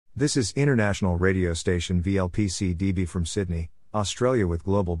This is International Radio Station VLPC DB from Sydney, Australia with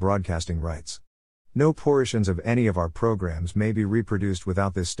global broadcasting rights. No portions of any of our programs may be reproduced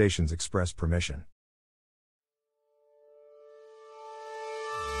without this station's express permission.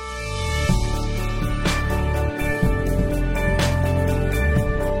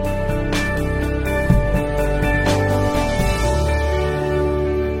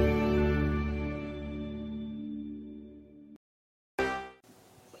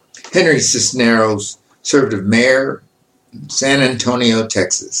 Henry Cisneros served as mayor in San Antonio,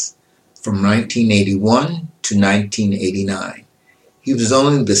 Texas, from 1981 to 1989. He was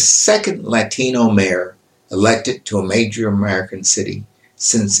only the second Latino mayor elected to a major American city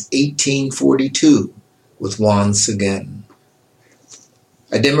since 1842 with Juan Seguin.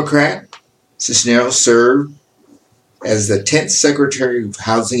 A Democrat, Cisneros served as the 10th Secretary of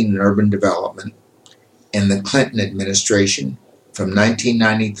Housing and Urban Development in the Clinton administration from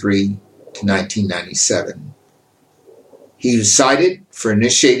 1993 to 1997. He was cited for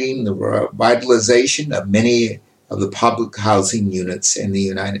initiating the revitalization of many of the public housing units in the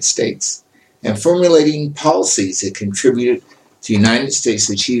United States and formulating policies that contributed to the United States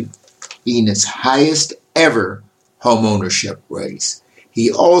achieving its highest ever homeownership rates.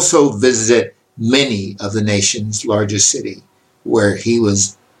 He also visited many of the nation's largest cities, where he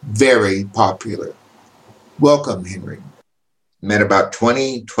was very popular. Welcome, Henry. Met about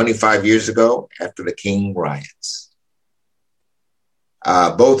 25 years ago after the King riots.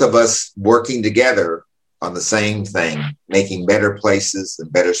 Both of us working together on the same thing, making better places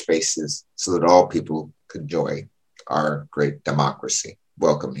and better spaces so that all people could enjoy our great democracy.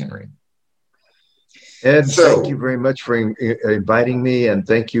 Welcome, Henry. Ed, thank you very much for inviting me, and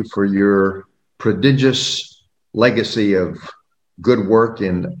thank you for your prodigious legacy of good work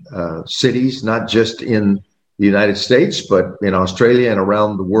in cities, not just in the United States, but in Australia and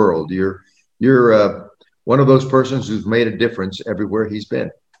around the world. You're one of those persons who's made a difference everywhere he's been.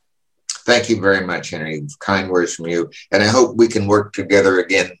 Thank you very much, Henry. Kind words from you. And I hope we can work together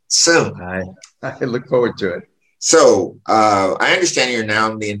again soon. I look forward to it. So I understand you're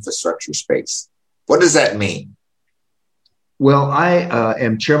now in the infrastructure space. What does that mean? Well, I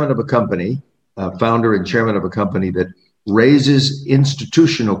am chairman of a company, founder and chairman of a company that raises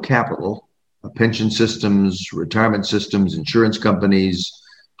institutional capital, pension systems, retirement systems, insurance companies,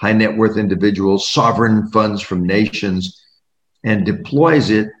 high net worth individuals, sovereign funds from nations, and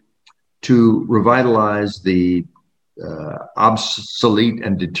deploys it to revitalize the obsolete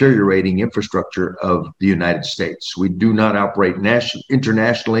and deteriorating infrastructure of the United States. We do not operate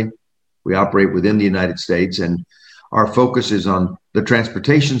internationally. We operate within the United States, and our focus is on the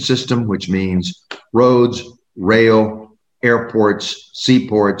transportation system, which means roads, rail, airports,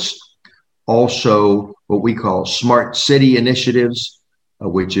 seaports, also what we call smart city initiatives,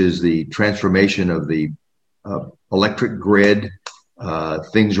 which is the transformation of the electric grid,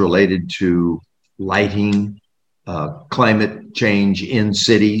 things related to lighting, climate change in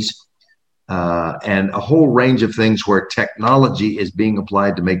cities, and a whole range of things where technology is being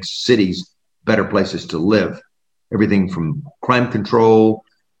applied to make cities better places to live. Everything from crime control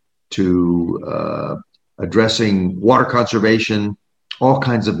to addressing water conservation, all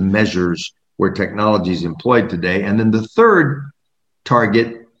kinds of measures where technology is employed today. And then the third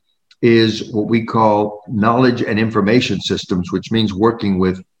target is what we call knowledge and information systems, which means working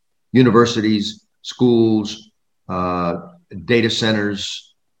with universities, schools, data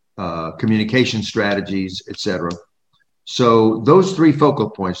centers, communication strategies, etc. So those three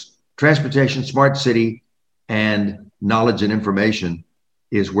focal points, transportation, smart city, and knowledge and information,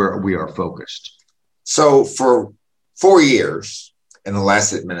 is where we are focused. So for 4 years in the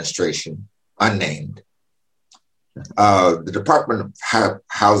last administration, unnamed, the Department of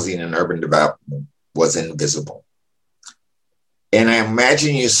Housing and Urban Development was invisible. And I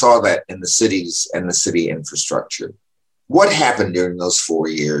imagine you saw that in the cities and the city infrastructure. What happened during those 4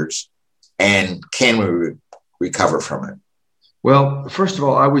 years, and can we recover from it? Well, first of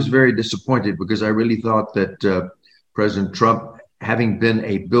all, I was very disappointed because I really thought that President Trump, having been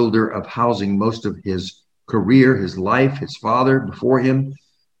a builder of housing most of his career, his life, his father before him,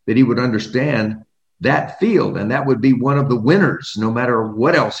 that he would understand that field, and that would be one of the winners, no matter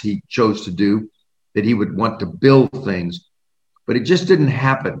what else he chose to do, that he would want to build things. But it just didn't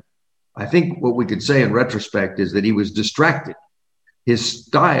happen. I think what we could say in retrospect is that he was distracted. His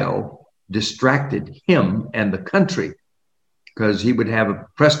style distracted him and the country, because he would have a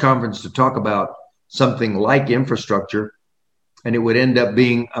press conference to talk about something like infrastructure, and it would end up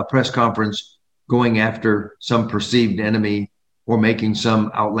being a press conference going after some perceived enemy or making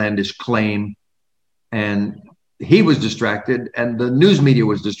some outlandish claim. And he was distracted, and the news media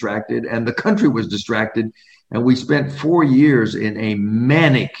was distracted, and the country was distracted. And we spent 4 years in a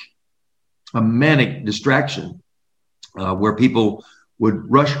manic distraction where people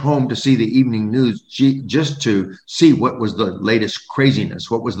would rush home to see the evening news just to see what was the latest craziness,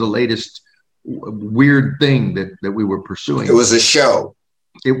 what was the latest weird thing that we were pursuing. It was a show.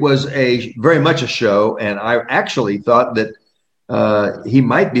 It was very much a show. And I actually thought that he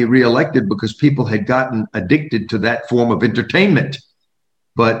might be reelected because people had gotten addicted to that form of entertainment.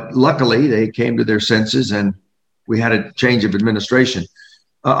 But luckily, they came to their senses and we had a change of administration.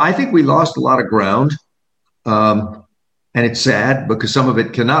 I think we lost a lot of ground. And it's sad because some of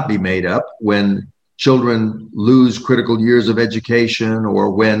it cannot be made up when children lose critical years of education,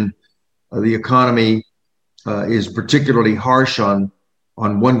 or when the economy is particularly harsh on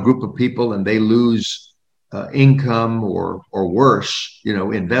one group of people and they lose income or worse,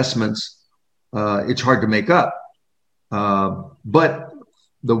 investments. It's hard to make up. But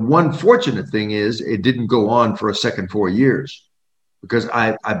the one fortunate thing is it didn't go on for a second 4 years, because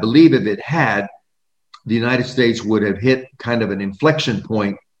I believe if it had, the United States would have hit kind of an inflection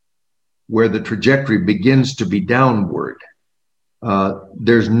point where the trajectory begins to be downward.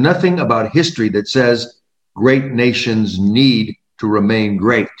 There's nothing about history that says great nations need to remain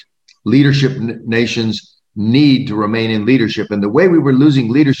great. Leadership nations need to remain in leadership. And the way we were losing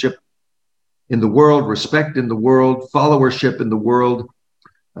leadership in the world, respect in the world, followership in the world,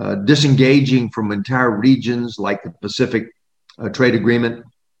 disengaging from entire regions like the Pacific Trade Agreement,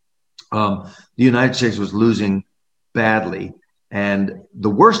 the United States was losing badly. And the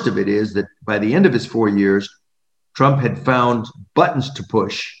worst of it is that by the end of his 4 years, Trump had found buttons to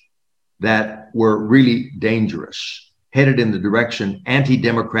push that were really dangerous, headed in the direction,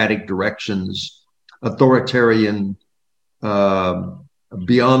 anti-democratic directions, authoritarian,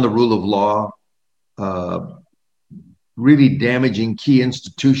 beyond the rule of law, really damaging key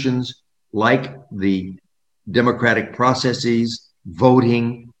institutions like the democratic processes,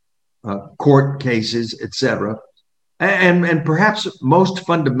 voting, court cases, etc., and perhaps most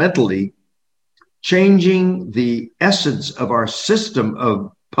fundamentally, changing the essence of our system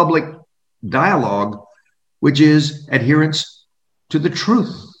of public dialogue, which is adherence to the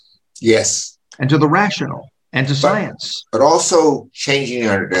truth. Yes. And to the rational and to science. But also changing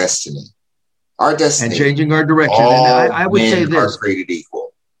our destiny. Our destiny. And changing our direction. And I would say this. Are created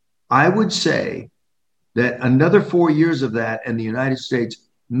equal. I would say that another 4 years of that and the United States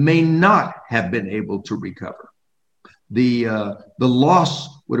may not have been able to recover. The loss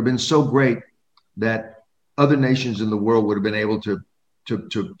would have been so great that other nations in the world would have been able to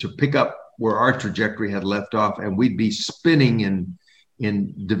pick up where our trajectory had left off, and we'd be spinning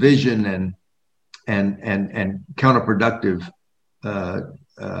in division and counterproductive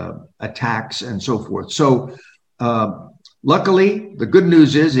attacks and so forth. So luckily, the good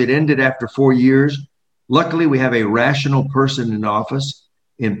news is it ended after 4 years. Luckily, we have a rational person in office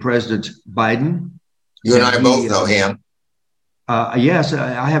in President Biden. You and I both know him. Yes,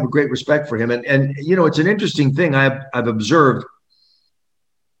 I have a great respect for him. And it's an interesting thing I've observed.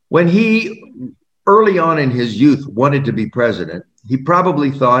 When he, early on in his youth, wanted to be president, he probably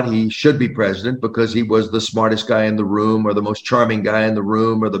thought he should be president because he was the smartest guy in the room, or the most charming guy in the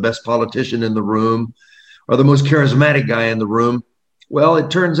room, or the best politician in the room, or the most charismatic guy in the room. Well, it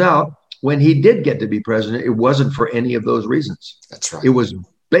turns out when he did get to be president, it wasn't for any of those reasons. That's right. It was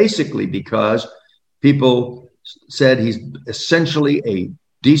basically because people said he's essentially a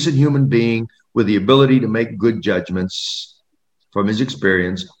decent human being with the ability to make good judgments from his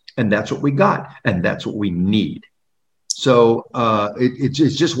experience. And that's what we got. And that's what we need. So it's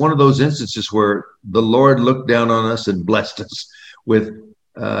just one of those instances where the Lord looked down on us and blessed us with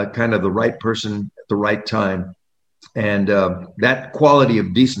kind of the right person at the right time. And that quality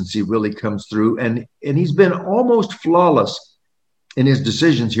of decency really comes through. And he's been almost flawless in his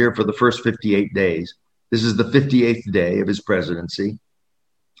decisions here for the first 58 days. This is the 58th day of his presidency.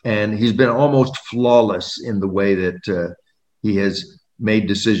 And he's been almost flawless in the way that he has made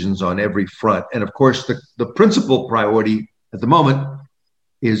decisions on every front. And of course, the principal priority at the moment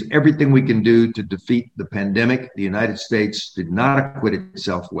is everything we can do to defeat the pandemic. The United States did not acquit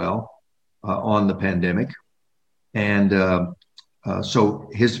itself well on the pandemic. And so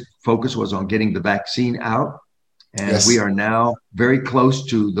his focus was on getting the vaccine out. And yes, we are now very close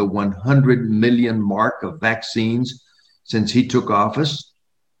to the 100 million mark of vaccines since he took office.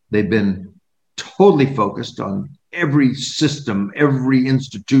 They've been totally focused on every system, every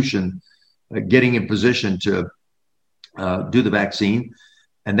institution getting in position to do the vaccine.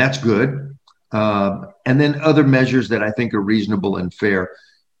 And that's good. And then other measures that I think are reasonable and fair.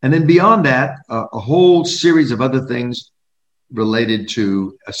 And then beyond that, a whole series of other things related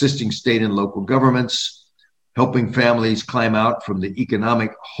to assisting state and local governments, helping families climb out from the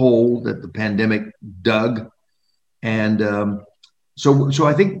economic hole that the pandemic dug. And so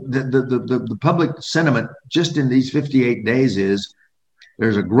I think the public sentiment just in these 58 days is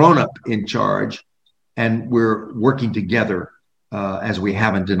there's a grown-up in charge, and we're working together as we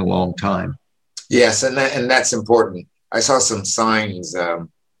haven't in a long time. Yes, and that's important. I saw some signs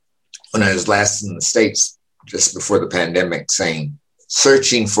when I was last in the States just before the pandemic saying,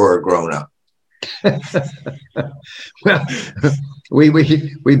 searching for a grown-up. Well,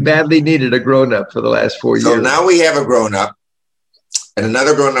 we badly needed a grown-up for the last 4 years. So now we have a grown-up, and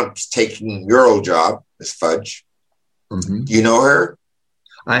another grown-up's taking your old job, Ms. Fudge. Mm-hmm. Do you know her?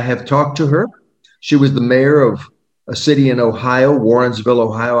 I have talked to her. She was the mayor of a city in Ohio, Warrensville,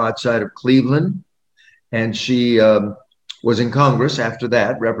 Ohio, outside of Cleveland. And she was in Congress after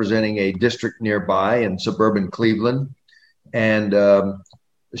that, representing a district nearby in suburban Cleveland. And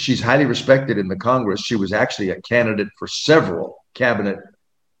she's highly respected in the Congress. She was actually a candidate for several cabinet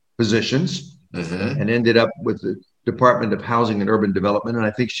positions and ended up with the Department of Housing and Urban Development. And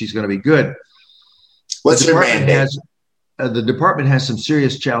I think she's going to be good. What's her mandate? The department has some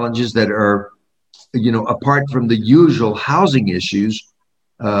serious challenges that are, apart from the usual housing issues,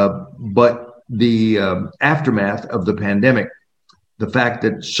 but the aftermath of the pandemic, the fact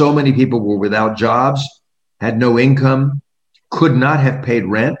that so many people were without jobs, had no income, could not have paid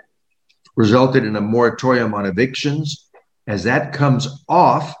rent, resulted in a moratorium on evictions. As that comes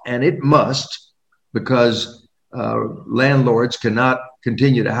off, and it must, because landlords cannot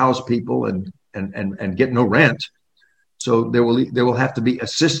continue to house people and get no rent. So there will have to be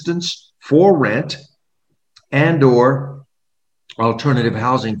assistance for rent and or alternative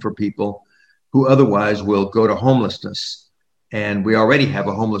housing for people who otherwise will go to homelessness. And we already have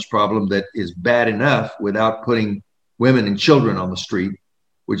a homeless problem that is bad enough without putting women and children on the street,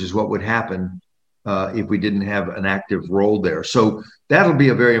 which is what would happen if we didn't have an active role there. So that'll be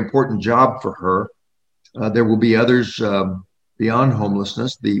a very important job for her. There will be others beyond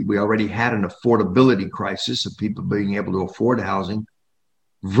homelessness. We already had an affordability crisis of people being able to afford housing,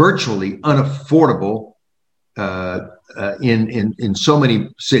 virtually unaffordable in so many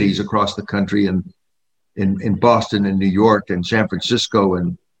cities across the country, and in Boston and New York and San Francisco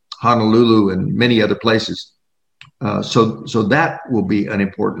and Honolulu and many other places. So that will be an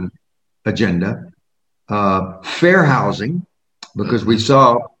important agenda. Fair housing, because we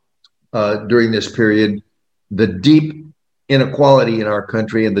saw during this period the deep inequality in our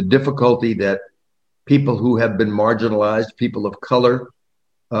country and the difficulty that people who have been marginalized, people of color,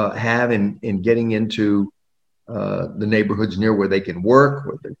 have in getting into the neighborhoods near where they can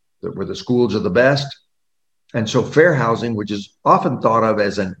work, where the schools are the best. And so fair housing, which is often thought of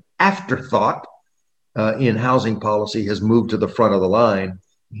as an afterthought in housing policy, has moved to the front of the line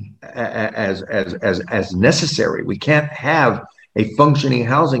as necessary. We can't have a functioning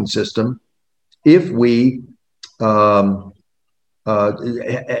housing system if we have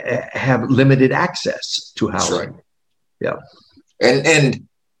limited access to housing. That's right. Yeah. And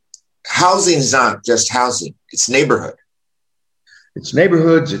housing is not just housing, it's neighborhood. It's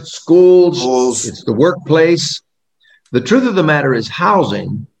neighborhoods, it's schools, it's the workplace. The truth of the matter is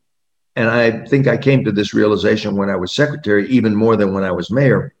housing, and I think I came to this realization when I was secretary, even more than when I was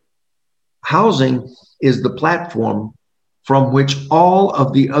mayor. Housing is the platform from which all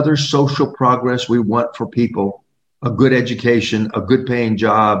of the other social progress we want for people, a good education, a good paying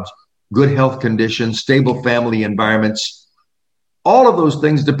jobs, good health conditions, stable family environments, all of those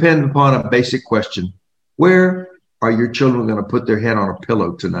things depend upon a basic question. Where are your children going to put their head on a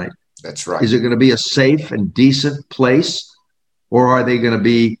pillow tonight? That's right. Is it going to be a safe and decent place, or are they going to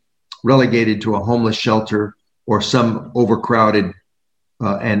be relegated to a homeless shelter or some overcrowded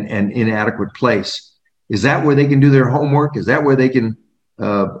and inadequate place? Is that where they can do their homework? Is that where they can,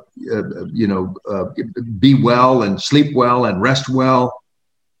 be well and sleep well and rest well?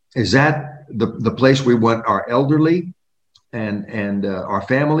 Is that the place we want our elderly and our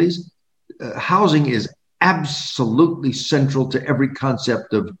families? Housing is absolutely central to every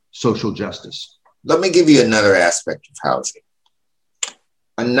concept of social justice. Let me give you another aspect of housing.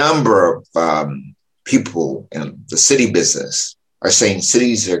 A number of people in the city business are saying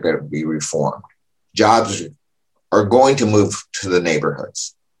cities are going to be reformed. Jobs are going to move to the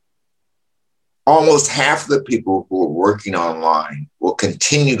neighborhoods. Almost half of the people who are working online will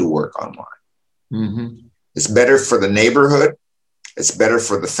continue to work online. Mm-hmm. It's better for the neighborhood. It's better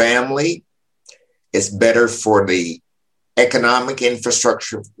for the family. It's better for the economic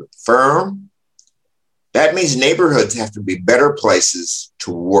infrastructure of the firm. That means neighborhoods have to be better places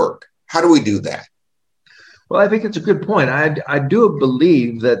to work. How do we do that? Well, I think it's a good point. I do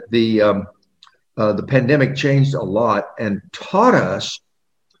believe that the pandemic changed a lot and taught us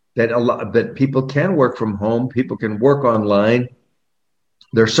that people can work from home, people can work online.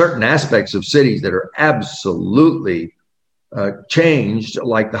 There are certain aspects of cities that are absolutely changed,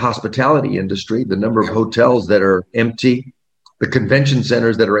 like the hospitality industry, the number of hotels that are empty, the convention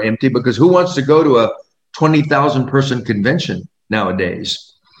centers that are empty, because who wants to go to a 20,000 person convention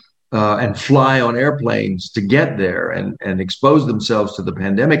nowadays and fly on airplanes to get there and expose themselves to the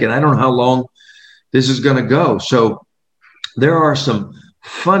pandemic? And I don't know how long this is going to go. So there are some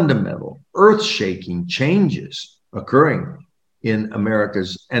fundamental, earth-shaking changes occurring in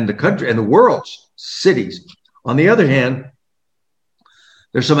America's and the country and the world's cities. On the other hand,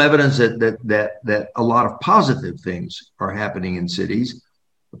 there's some evidence that a lot of positive things are happening in cities.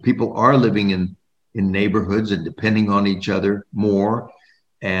 People are living in neighborhoods and depending on each other more,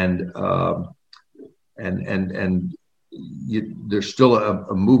 and there's still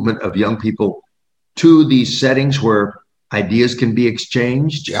a movement of young people to these settings where ideas can be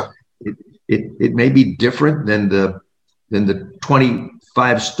exchanged. Yeah. It may be different than the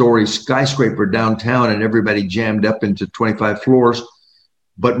 25-story skyscraper downtown and everybody jammed up into 25 floors,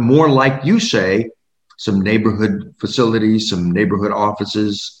 but more like you say, some neighborhood facilities, some neighborhood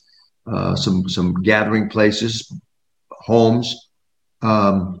offices, some gathering places, homes.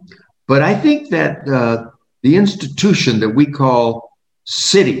 But I think that the institution that we call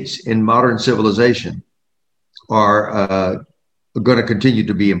cities in modern civilization are going to continue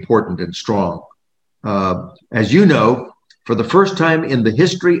to be important and strong. As you know, for the first time in the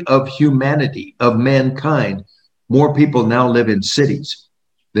history of humanity, of mankind, more people now live in cities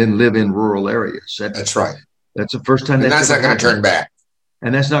than live in rural areas. That's right. That's the first time. And that's not going to turn back.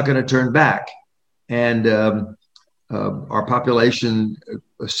 And that's not going to turn back. And our population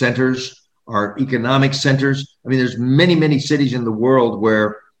centers, our economic centers. I mean, there's many, many cities in the world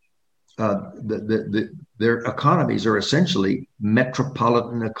where their economies are essentially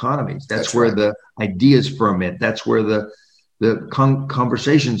metropolitan economies. That's where the ideas ferment. That's where the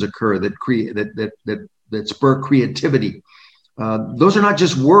conversations occur that spur creativity. Those are not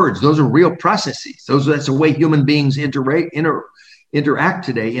just words; those are real processes. That's the way human beings interact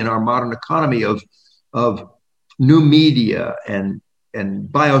today in our modern economy of new media and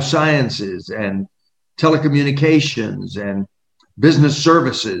biosciences and telecommunications and business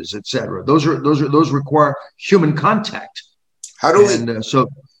services, et cetera. Those require human contact. How do we? So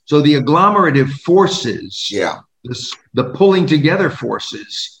the agglomerative forces, the pulling together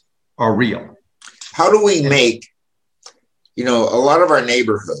forces are real. How do we make? A lot of our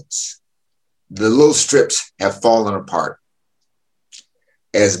neighborhoods, the little strips have fallen apart.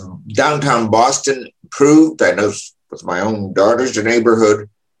 As downtown Boston proved, I know with my own daughter's neighborhood,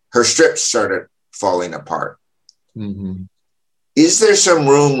 her strips started falling apart. Mm-hmm. Is there some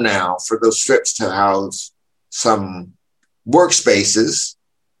room now for those strips to house some workspaces?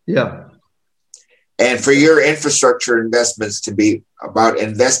 Yeah. And for your infrastructure investments to be about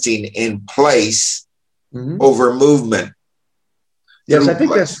investing in place over movement? Yes, I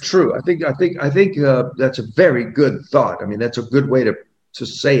think that's true. I think that's a very good thought. I mean, that's a good way to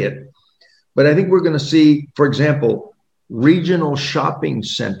say it. But I think we're going to see, for example, regional shopping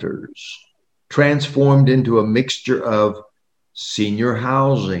centers transformed into a mixture of senior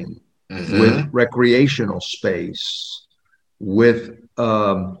housing with recreational space, with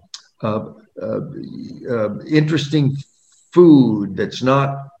interesting food that's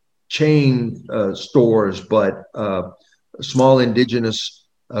not chain stores, but small indigenous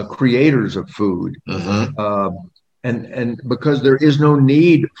creators of food. And because there is no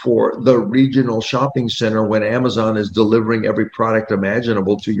need for the regional shopping center when Amazon is delivering every product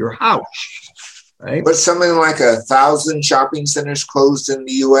imaginable to your house, right? But something like 1,000 shopping centers closed in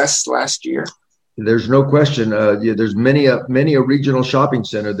the U.S. last year. There's no question. There's many a regional shopping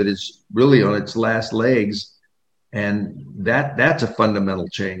center that is really on its last legs, and that's a fundamental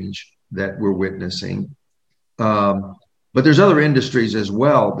change that we're witnessing. But there's other industries as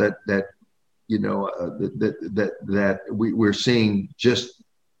well that we're seeing just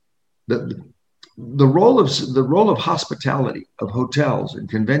the role of hospitality, of hotels and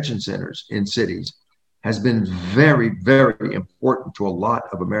convention centers in cities has been very, very important to a lot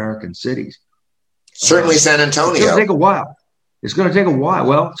of American cities. Certainly San Antonio. It's going to take a while.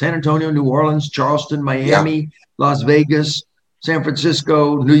 Well, San Antonio, New Orleans, Charleston, Miami, Las Vegas, San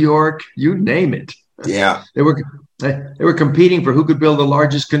Francisco, New York, you name it. Yeah. They were competing for who could build the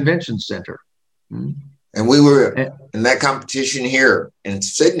largest convention center. And we were in that competition here in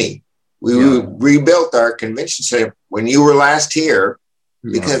Sydney. We rebuilt our convention center when you were last here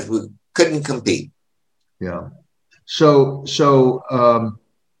because we couldn't compete. Yeah. So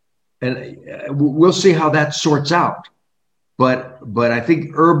and we'll see how that sorts out. But I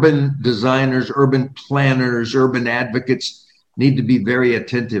think urban designers, urban planners, urban advocates need to be very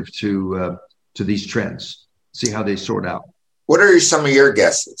attentive to these trends, see how they sort out. What are some of your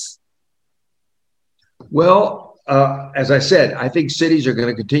guesses? Well, as I said, I think cities are going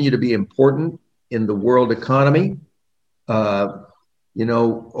to continue to be important in the world economy. Over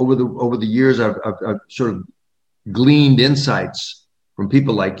the years, I've sort of gleaned insights from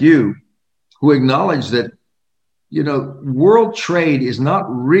people like you who acknowledge that, world trade is not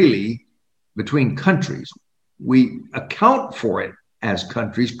really between countries. We account for it as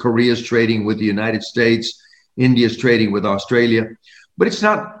countries. Korea's trading with the United States, India's trading with Australia, but it's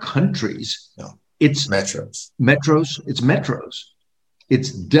not countries. No, it's metros. It's metros.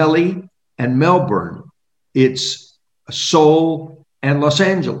 It's Delhi and Melbourne. It's Seoul and Los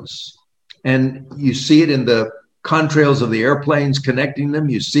Angeles. And you see it in the contrails of the airplanes connecting them.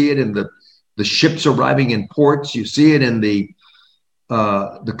 You see it in the ships arriving in ports. You see it in the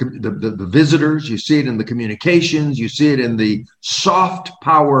visitors. You see it in the communications. You see it in the soft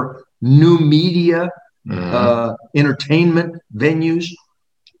power, new media, entertainment venues.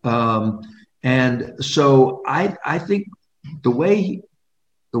 And so I think the way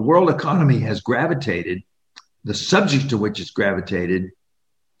the world economy has gravitated, the subject to which it's gravitated,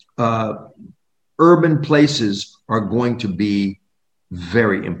 urban places are going to be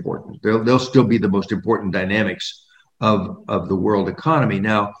very important. They'll still be the most important dynamics of the world economy.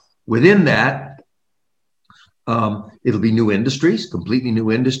 Now, within that, it'll be new industries, completely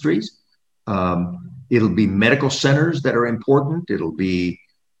new industries. It'll be medical centers that are important. It'll be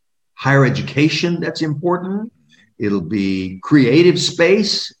higher education that's important. It'll be creative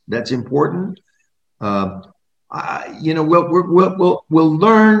space that's important. We'll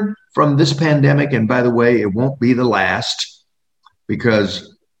learn from this pandemic, and by the way, it won't be the last,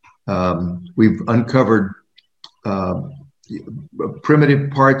 because we've uncovered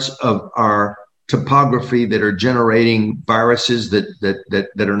primitive parts of our topography that are generating viruses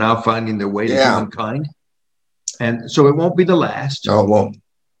that are now finding their way to humankind. And so it won't be the last. No, it won't.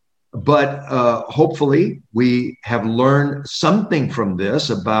 But hopefully we have learned something from this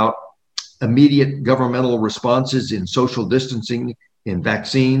about immediate governmental responses in social distancing, in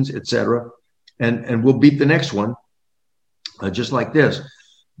vaccines, et cetera. And we'll beat the next one just like this.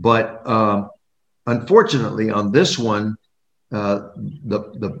 But unfortunately, on this one,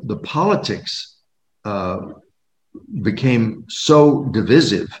 the politics became so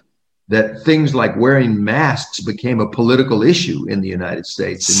divisive that things like wearing masks became a political issue in the United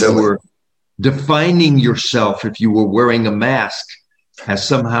States. And you were defining yourself if you were wearing a mask as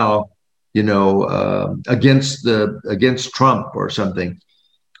somehow, against Trump or something.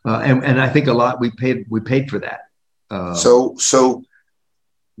 And I think a lot we paid for that. So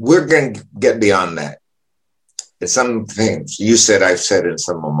we're going to get beyond that. It's some things you said, I've said in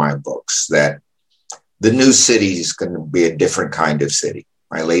some of my books, that the new city is going to be a different kind of city.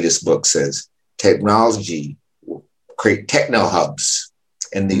 My latest book says technology will create techno hubs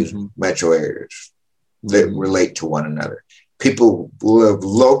in these metro areas that relate to one another. People live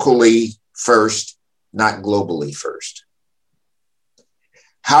locally first, not globally first.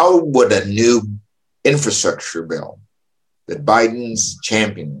 How would a new infrastructure bill that Biden's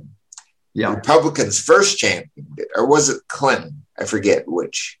championing, Republicans first championed it, or was it Clinton? I forget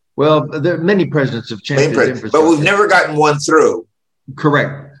which. Well, there are many presidents have championed infrastructure. But we've never gotten one through.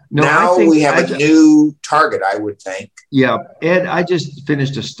 Correct. No, now we have a new target, I would think. Yeah. Ed, I just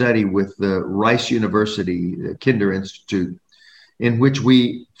finished a study with the Rice University Kinder Institute, in which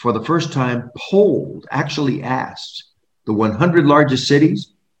we, for the first time, actually asked the 100 largest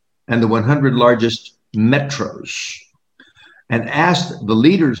cities and the 100 largest metros, and asked the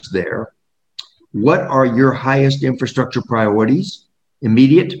leaders there, what are your highest infrastructure priorities?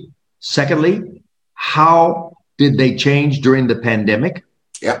 Immediate. Secondly, how did they change during the pandemic?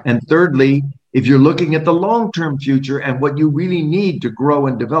 Yeah. And thirdly, if you're looking at the long-term future and what you really need to grow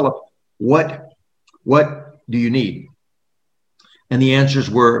and develop, what do you need? And the answers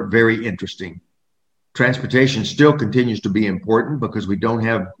were very interesting. Transportation still continues to be important because we don't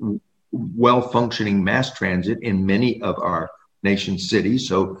have well-functioning mass transit in many of our nation's cities.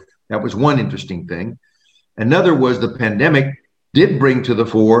 So that was one interesting thing. Another was the pandemic did bring to the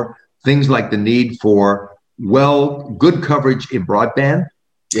fore things like the need for good coverage in broadband.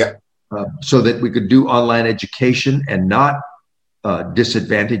 Yeah. So that we could do online education and not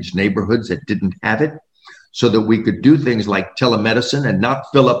disadvantaged neighborhoods that didn't have it. so that we could do things like telemedicine and not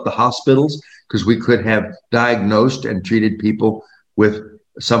fill up the hospitals, because we could have diagnosed and treated people with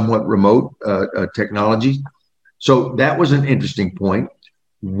somewhat remote technology. So that was an interesting point.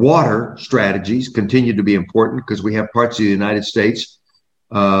 Water strategies continue to be important because we have parts of the United States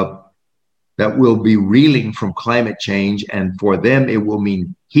that will be reeling from climate change, and for them it will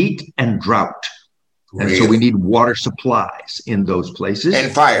mean heat and drought. Really? And so we need water supplies in those places.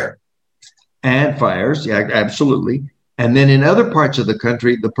 And fire. And fires, yeah, absolutely. And then in other parts of the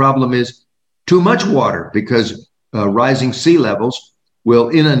country, the problem is too much water, because rising sea levels will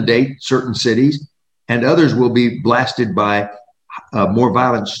inundate certain cities, and others will be blasted by more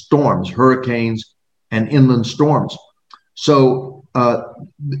violent storms, hurricanes, and inland storms. So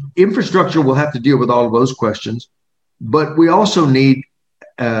infrastructure will have to deal with all of those questions, but we also need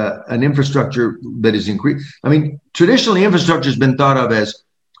an infrastructure that is increased. I mean, traditionally, infrastructure has been thought of as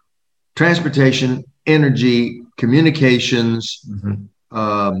transportation, energy, communications,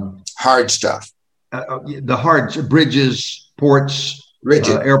 hard stuff. The hard bridges, ports,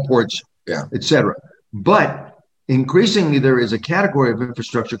 airports, etc. But increasingly, there is a category of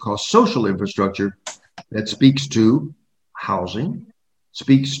infrastructure called social infrastructure that speaks to housing,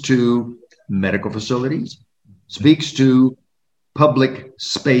 speaks to medical facilities, speaks to public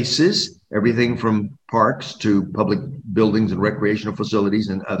spaces, everything from parks to public buildings and recreational facilities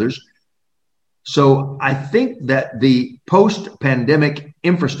and others. So I think that the post-pandemic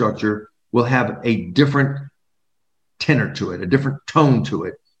infrastructure will have a different tenor to it, a different tone to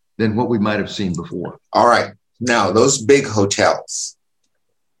it than what we might have seen before. All right. Now, those big hotels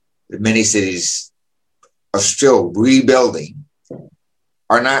that many cities are still rebuilding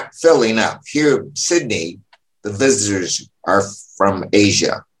are not filling up. Here in Sydney, the visitors are from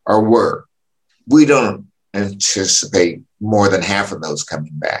Asia, or were. We don't anticipate more than half of those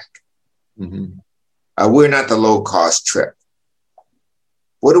coming back. We're not the low-cost trip.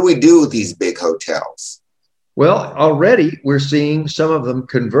 What do we do with these big hotels? Well, already we're seeing some of them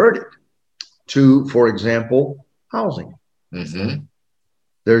converted to, for example, housing.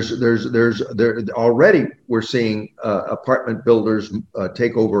 There's already we're seeing apartment builders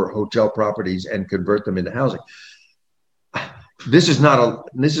take over hotel properties and convert them into housing. This is not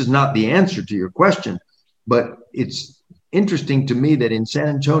the answer to your question, but it's interesting to me that in San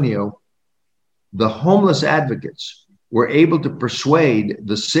Antonio, the homeless advocates were able to persuade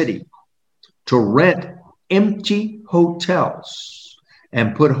the city to rent empty hotels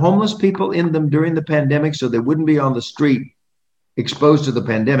and put homeless people in them during the pandemic so they wouldn't be on the street exposed to the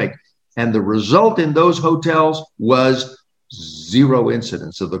pandemic. And the result in those hotels was zero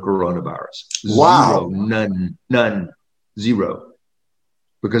incidence of the coronavirus. Wow. Zero, none, zero.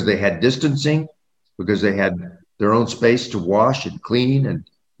 Because they had distancing, because they had their own space to wash and clean, and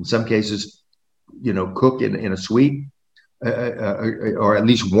in some cases, cook in a suite, or at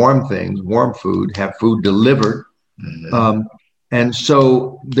least warm food, have food delivered. And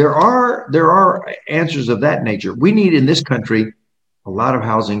so there are answers of that nature. We need in this country a lot of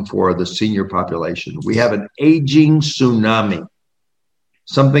housing for the senior population. We have an aging tsunami.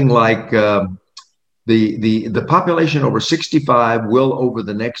 Something like the population over 65 will, over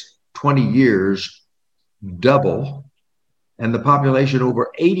the next 20 years, double, and the population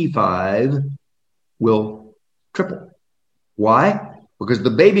over 85 will triple. Why? Because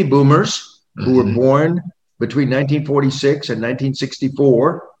the baby boomers who were born between 1946 and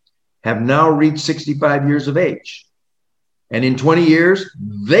 1964 have now reached 65 years of age. And in 20 years,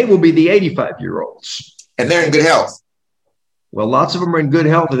 they will be the 85-year-olds. And they're in good health. Well, lots of them are in good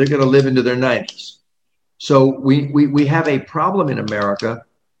health, and they're going to live into their 90s. So we have a problem in America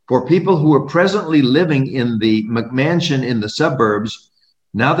for people who are presently living in the McMansion in the suburbs.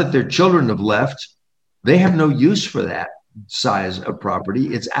 Now that their children have left, they have no use for that size of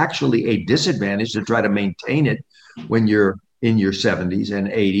property. It's actually a disadvantage to try to maintain it when you're in your 70s and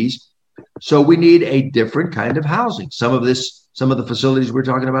 80s. So we need a different kind of housing. Some of the facilities we're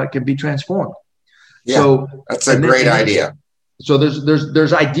talking about can be transformed. Yeah, so that's a great idea. So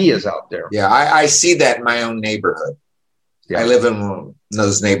there's ideas out there. Yeah, I see that in my own neighborhood. Yeah. I live in one of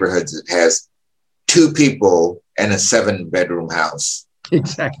those neighborhoods that has 2 people and a 7-bedroom house.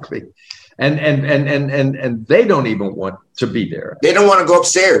 Exactly. And they don't even want to be there. They don't want to go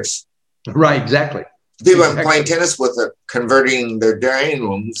upstairs. Right, exactly. People I'm playing tennis with are converting their dining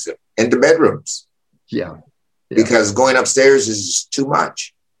rooms into bedrooms. Yeah. Because going upstairs is just too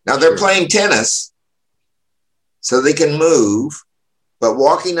much. Now they're playing tennis so they can move, but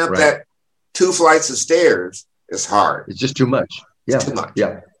walking up that 2 flights of stairs is hard. It's just too much. Yeah. It's too much.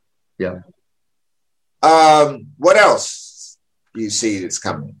 Yeah. What else do you see that's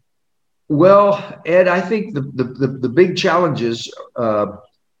coming? Well, Ed, I think the big challenges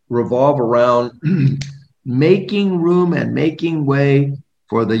revolve around making room and making way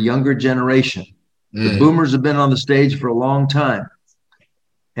for the younger generation. The boomers have been on the stage for a long time,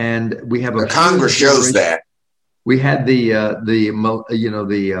 and we have the Congress shows that. We had the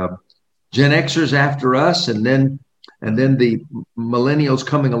Gen Xers after us, and then the millennials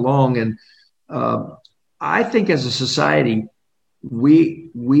coming along, and I think as a society,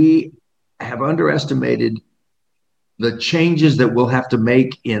 we have underestimated the changes that we'll have to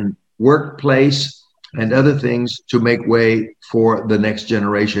make in workplace and other things to make way for the next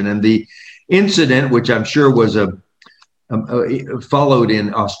generation. And the incident, which I'm sure was followed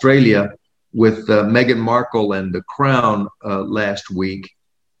in Australia with Meghan Markle and the Crown last week,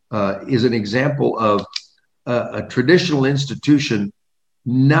 is an example of a traditional institution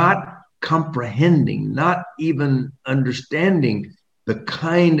not comprehending, not even understanding the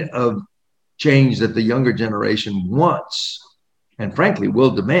kind of change that the younger generation wants and frankly will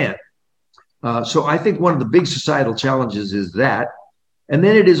demand. So I think one of the big societal challenges is that. And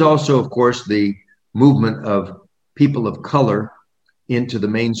then it is also, of course, the movement of people of color into the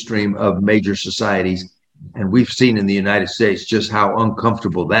mainstream of major societies. And we've seen in the United States just how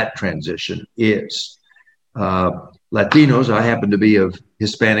uncomfortable that transition is. Latinos, I happen to be of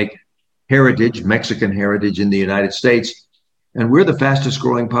Hispanic heritage, Mexican heritage in the United States, and we're the fastest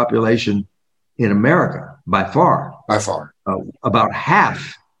growing population in America by far. By far. About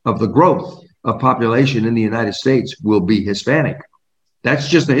half of the growth of population in the United States will be Hispanic. That's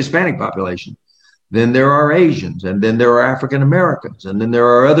just the Hispanic population. Then there are Asians, and then there are African Americans, and then there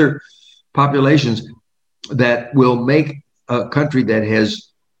are other populations that will make a country that has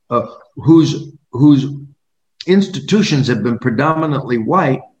whose institutions have been predominantly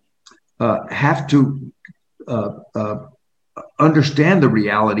white have to understand the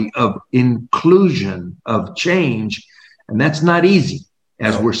reality of inclusion, of change, and that's not easy,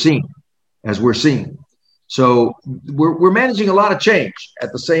 as we're seeing. So we're managing a lot of change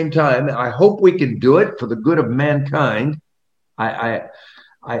at the same time. I hope we can do it for the good of mankind. I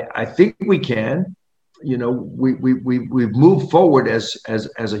think we can. You know, we've moved forward as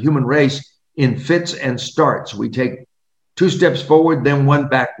a human race in fits and starts. We take 2 steps forward, then 1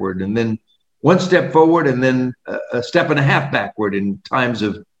 backward, and then 1 step forward, and then a step and a half backward in times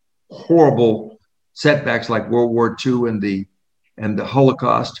of horrible setbacks like World War II and the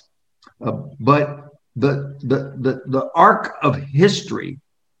Holocaust. But the arc of history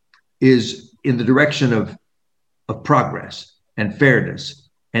is in the direction of progress and fairness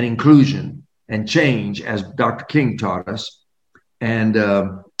and inclusion and change, as Dr. King taught us. And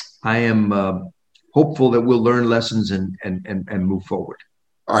I am hopeful that we'll learn lessons and move forward.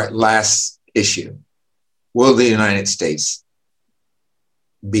 All right, last issue. Will the United States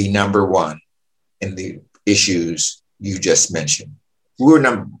be number one in the issues you just mentioned? We were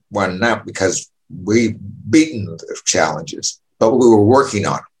number one not because we've beaten the challenges, but we were working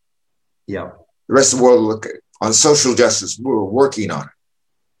on it. Yeah. The rest of the world look at on social justice. We were working on it.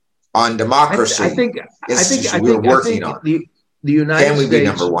 On democracy, I think we're working on it. The United Can we States, be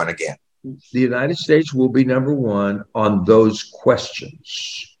number one again? The United States will be number one on those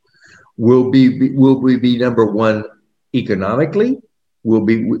questions. Will we be number one economically? Will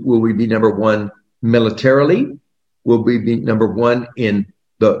we be number one militarily? Will we be number one in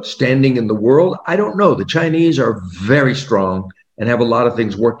the standing in the world? I don't know. The Chinese are very strong and have a lot of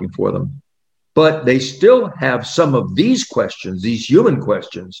things working for them. But they still have some of these questions, these human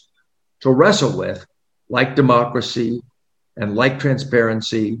questions, to wrestle with, like democracy and like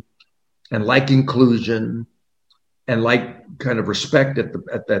transparency and like inclusion and like kind of respect at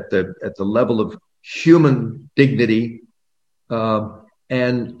the level of human dignity.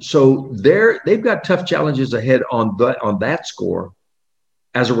 And so they've got tough challenges ahead on that score.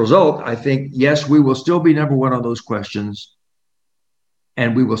 As a result, I think, yes, we will still be number one on those questions,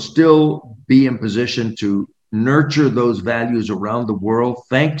 and we will still be in position to nurture those values around the world,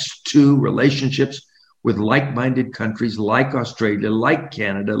 thanks to relationships with like-minded countries like Australia, like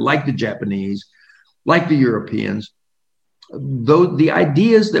Canada, like the Japanese, like the Europeans. Though the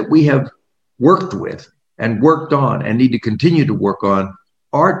ideas that we have worked with and worked on and need to continue to work on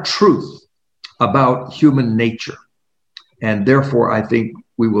are truth about human nature. And therefore, I think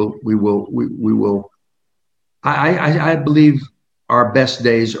we will. I believe our best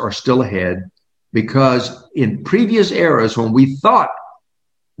days are still ahead, because in previous eras, when we thought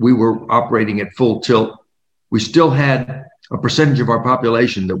we were operating at full tilt, we still had a percentage of our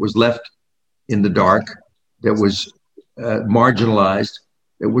population that was left in the dark, that was marginalized,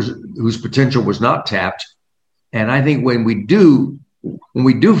 whose potential was not tapped. And I think when we do when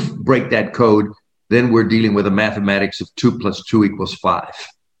we do break that code, then we're dealing with a mathematics of 2 + 2 = 5.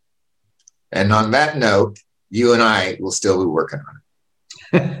 And on that note, you and I will still be working on it.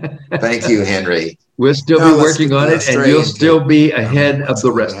 Thank you, Henry. We'll still be working on it, and you'll still be ahead of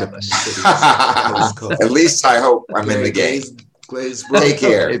the rest of us. At least I hope I'm in the game. Glazebrook. Take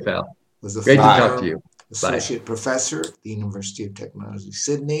care. Hey, pal. Was a Great to former talk to you. associate professor at the University of Technology,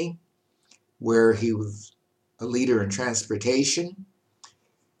 Sydney, where he was a leader in transportation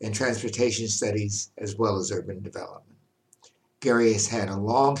and transportation studies as well as urban development. Gary has had a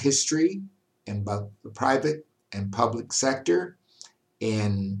long history in both the private and public sector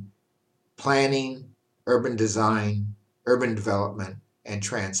in planning, urban design, urban development, and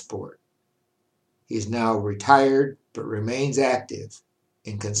transport. He is now retired but remains active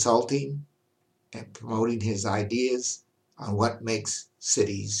in consulting and promoting his ideas on what makes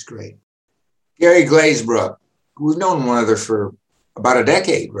cities great. Gary Glazebrook, we've known one another for about a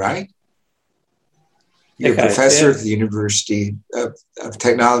decade, right? You're a professor at the University of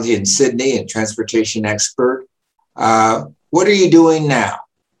Technology in Sydney and transportation expert. What are you doing now?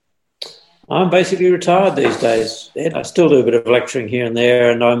 I'm basically retired these days, Ed. I still do a bit of lecturing here and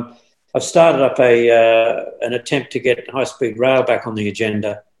there, and I've started up an attempt to get high-speed rail back on the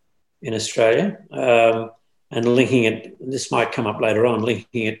agenda in Australia, and linking it, this might come up later on,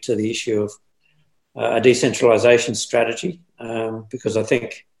 linking it to the issue of a decentralisation strategy, because I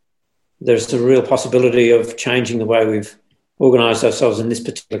think there's a real possibility of changing the way we've organised ourselves in this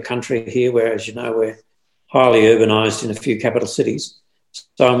particular country here, where, as you know, we're highly urbanised in a few capital cities.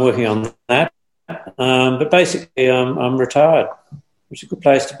 So I'm working on that. But basically, I'm retired, which is a good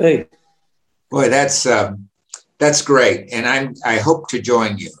place to be. Boy, that's great. And I hope to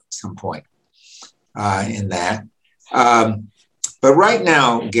join you at some point in that. But right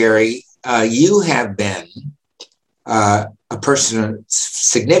now, Gary, you have been a person of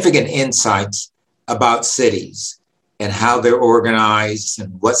significant insights about cities and how they're organized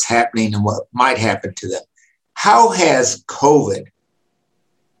and what's happening and what might happen to them. How has COVID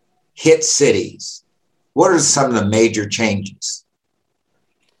hit cities? What are some of the major changes?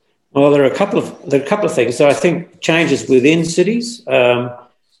 Well, there are a couple of things. So I think changes within cities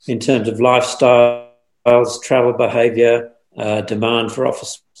in terms of lifestyles, travel behaviour, demand for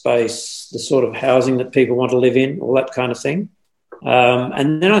office space, the sort of housing that people want to live in, all that kind of thing.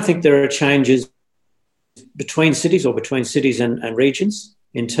 And then I think there are changes between cities or between cities and regions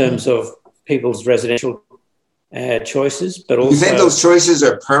in terms of people's residential choices. But also, you think those choices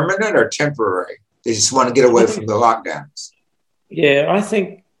are permanent or temporary? They just want to get away from the lockdowns. Yeah, I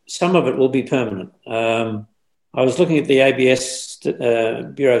think some of it will be permanent. I was looking at the ABS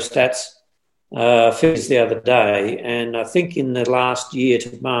Bureau Stats figures the other day, and I think in the last year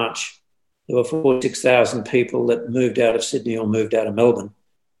to March, there were 46,000 people that moved out of Sydney or moved out of Melbourne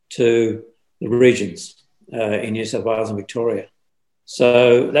to the regions in New South Wales and Victoria.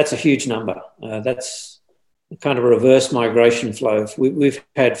 So that's a huge number. That's kind of a reverse migration flow we've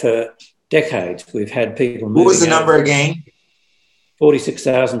had for decades. We've had people moving. What was the number again?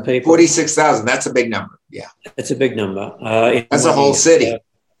 46,000 people. 46,000. That's a big number. Yeah. It's a big number. That's a whole city.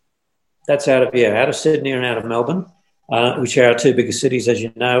 That's out of Sydney and out of Melbourne, which are our two biggest cities, as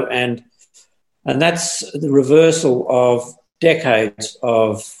you know. And that's the reversal of decades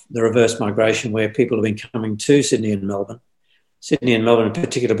of the reverse migration where people have been coming to Sydney and Melbourne. Sydney and Melbourne in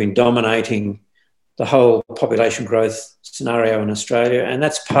particular have been dominating the whole population growth scenario in Australia. And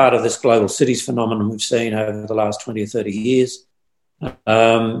that's part of this global cities phenomenon we've seen over the last 20 or 30 years.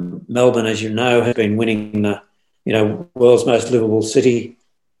 Melbourne, as you know, has been winning the world's most livable city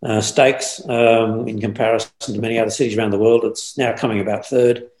stakes in comparison to many other cities around the world. It's now coming about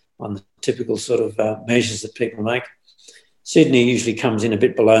third on the typical sort of measures that people make. Sydney usually comes in a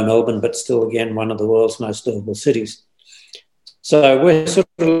bit below Melbourne, but still, again, one of the world's most livable cities. So we're sort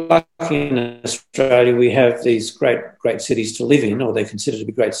of lucky in Australia. We have these great cities to live in, or they're considered to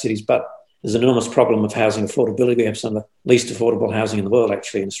be great cities, but there's an enormous problem of housing affordability. We have some of the least affordable housing in the world,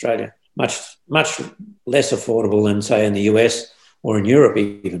 actually, in Australia. Much less affordable than, say, in the US or in Europe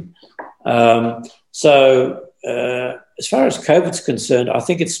even. So as far as COVID's concerned, I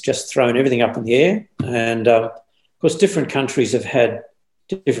think it's just thrown everything up in the air. And, of course, different countries have had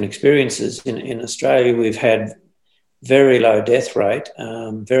different experiences. In Australia, we've had very low death rate,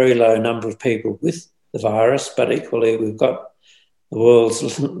 very low number of people with the virus, but equally we've got the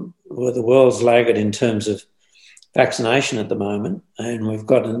world's laggard in terms of vaccination at the moment, and we've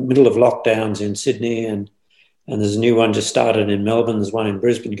got in the middle of lockdowns in Sydney, and there's a new one just started in Melbourne. There's one in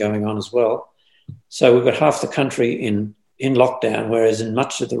Brisbane going on as well. So we've got half the country in lockdown, whereas in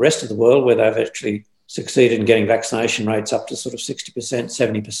much of the rest of the world, where they've actually succeeded in getting vaccination rates up to sort of 60%,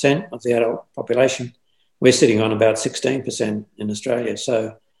 70% of the adult population. We're sitting on about 16% in Australia.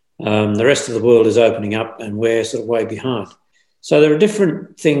 So the rest of the world is opening up and we're sort of way behind. So there are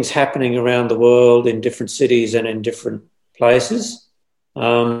different things happening around the world in different cities and in different places.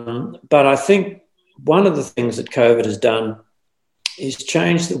 But I think one of the things that COVID has done is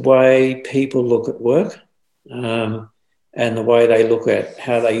change the way people look at work and the way they look at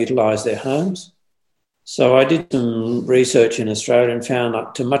how they utilise their homes. So I did some research in Australia and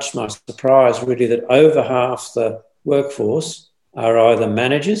found, to much my surprise, really, that over half the workforce are either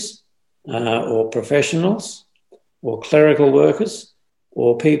managers or professionals or clerical workers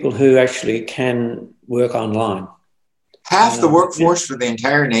or people who actually can work online. Half the workforce for the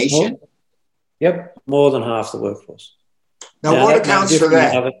entire nation? Yep, more than half the workforce. Now what accounts for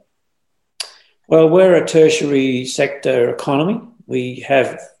that? Well, we're a tertiary sector economy. We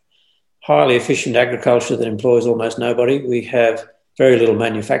have highly efficient agriculture that employs almost nobody. We have very little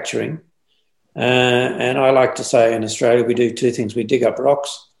manufacturing. And I like to say in Australia we do two things. We dig up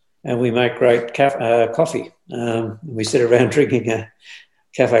rocks and we make great coffee. We sit around drinking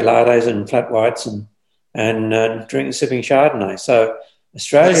cafe lattes and flat whites and sipping Chardonnay. So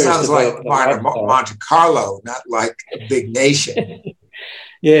Australia sounds like Monte Carlo, not like a big nation.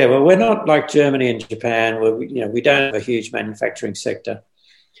 Yeah, well, we're not like Germany and Japan, where we don't have a huge manufacturing sector,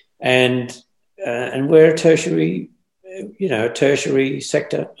 and we're a tertiary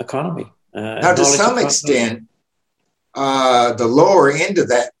sector economy. Now, to some extent, the lower end of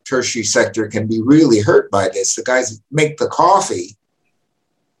that tertiary sector can be really hurt by this. The guys that make the coffee.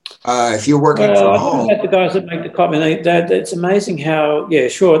 If you're working from home, the guys that make the coffee, it's amazing how,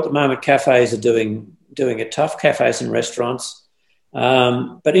 sure, at the moment cafes are doing it tough, cafes and restaurants.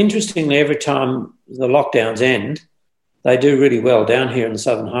 But interestingly, every time the lockdowns end, they do really well. Down here in the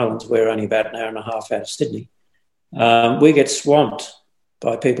Southern Highlands, we're only about an hour and a half out of Sydney. We get swamped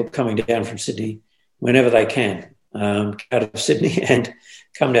by people coming down from Sydney whenever they can, out of Sydney and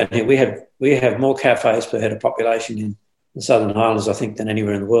come down here. We have more cafes per head of population in the Southern Highlands, I think, than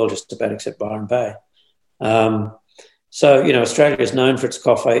anywhere in the world, just about except Byron Bay. So, Australia is known for its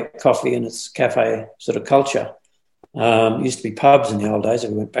coffee and its cafe sort of culture. Used to be pubs in the old days.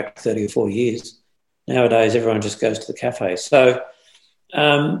 We went back 30 or 40 years. Nowadays, everyone just goes to the cafe. So,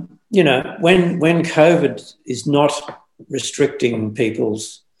 when COVID is not restricting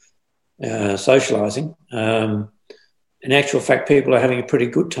people's socialising, in actual fact, people are having a pretty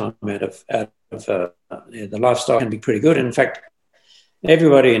good time out of the lifestyle can be pretty good. And in fact,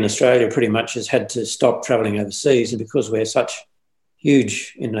 everybody in Australia pretty much has had to stop travelling overseas, and because we're such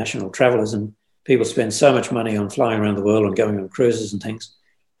huge international travellers and people spend so much money on flying around the world and going on cruises and things,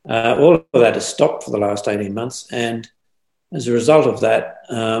 all of that has stopped for the last 18 months. And as a result of that,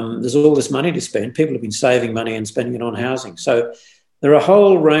 there's all this money to spend. People have been saving money and spending it on housing. So there are a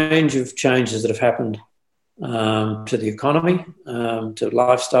whole range of changes that have happened to the economy, to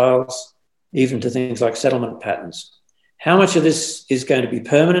lifestyles, even to things like settlement patterns. How much of this is going to be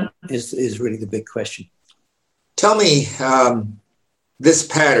permanent is really the big question. Tell me, this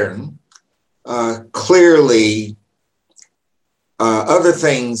pattern, clearly other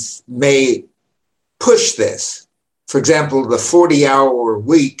things may push this. For example, the 40-hour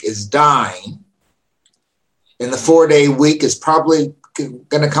week is dying, and the 4-day week is probably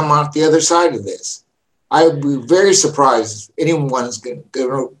going to come out the other side of this. I would be very surprised if anyone's going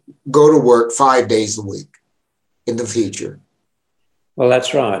to go to work 5 days a week in the future. Well,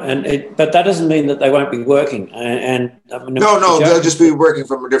 that's right, but that doesn't mean that they won't be working. No, they'll just be working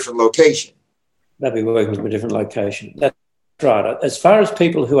from a different location. They'll be working from a different location. That's right. As far as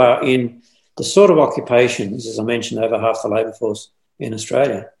people who are in the sort of occupations, as I mentioned, over half the labour force in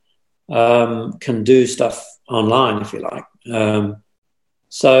Australia can do stuff online, if you like.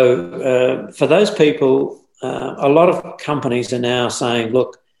 So for those people, a lot of companies are now saying,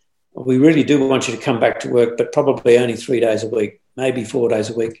 look, we really do want you to come back to work, but probably only 3 days a week, maybe 4 days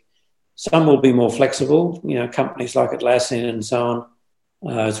a week. Some will be more flexible. Companies like Atlassian and so on,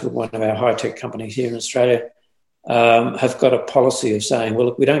 it's one of our high-tech companies here in Australia, have got a policy of saying, well,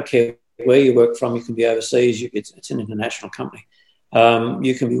 look, we don't care where you work from. You can be overseas. It's an international company.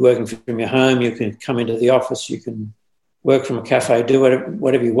 You can be working from your home. You can come into the office. You can work from a cafe, do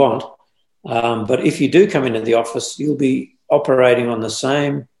whatever you want. But if you do come into the office, you'll be operating on the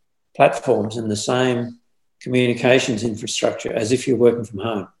same platforms and the same communications infrastructure as if you're working from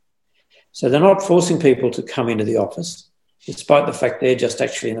home. So they're not forcing people to come into the office, despite the fact they're just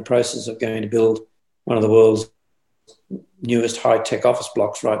actually in the process of going to build one of the world's newest high-tech office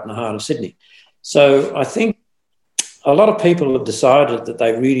blocks right in the heart of Sydney. So I think a lot of people have decided that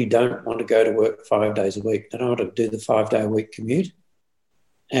they really don't want to go to work 5 days a week. They don't want to do the 5-day-a-week commute.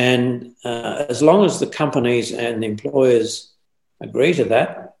 And as long as the companies and the employers agree to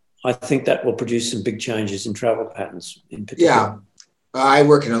that, I think that will produce some big changes in travel patterns in particular. Yeah. I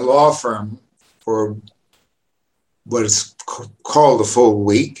work in a law firm for what is called a full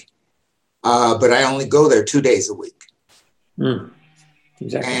week, but I only go there 2 days a week.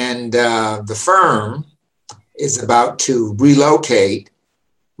 Exactly. And the firm is about to relocate.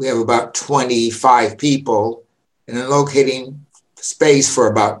 We have about 25 people and are locating space for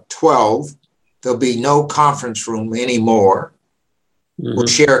about 12. There'll be no conference room anymore. We'll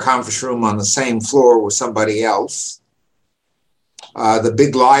share a conference room on the same floor with somebody else. The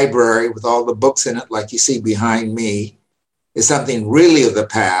big library with all the books in it, like you see behind me, is something really of the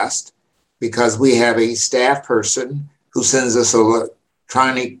past because we have a staff person who sends us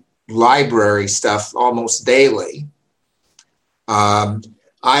electronic library stuff almost daily. I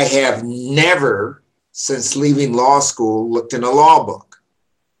have never, since leaving law school, looked in a law book.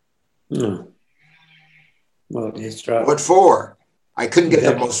 Well, that's right. What for? I couldn't get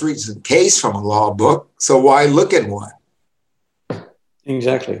the most recent case from a law book, so why look at one?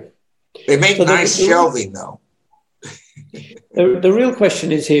 Exactly. They make nice shelving, though. The real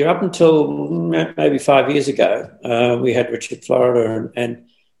question is here, up until maybe 5 years ago, we had Richard Florida and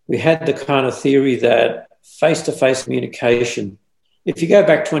we had the kind of theory that face-to-face communication, if you go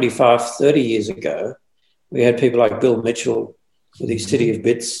back 25, 30 years ago, we had people like Bill Mitchell with his City of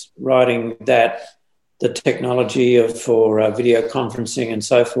Bits writing that the technology for video conferencing and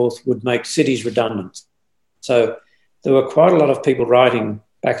so forth would make cities redundant. So there were quite a lot of people writing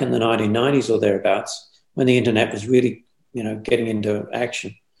back in the 1990s or thereabouts when the internet was really, getting into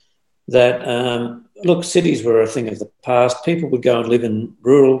action, that, look, cities were a thing of the past. People would go and live in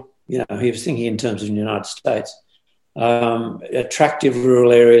rural, he was thinking in terms of the United States. Attractive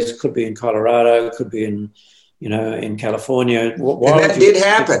rural areas could be in Colorado, could be in California. And that did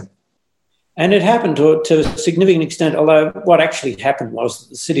happen. And it happened to a significant extent, although what actually happened was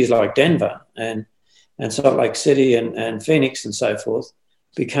that cities like Denver and Salt Lake City and Phoenix and so forth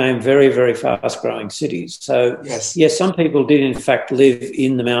became very, very fast-growing cities. So, yes, some people did, in fact, live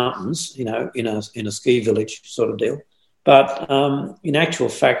in the mountains, in a ski village sort of deal. But in actual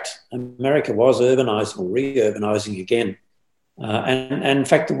fact, America was urbanising or re-urbanising again. And in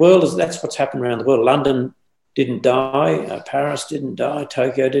fact, that's what's happened around the world. London didn't die. Paris didn't die.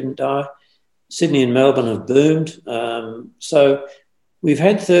 Tokyo didn't die. Sydney and Melbourne have boomed. So we've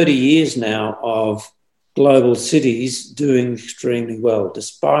had 30 years now of global cities doing extremely well,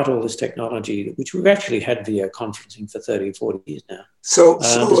 despite all this technology, which we've actually had video conferencing for 30 or 40 years now. So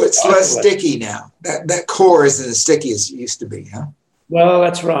it's less sticky now. That core isn't as sticky as it used to be, huh? Well,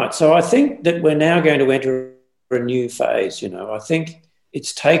 that's right. So I think that we're now going to enter a new phase. I think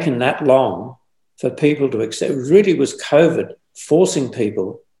it's taken that long for people to accept. It really was COVID forcing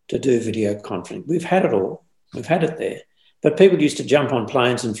people to do video conferencing. We've had it all. We've had it there. But people used to jump on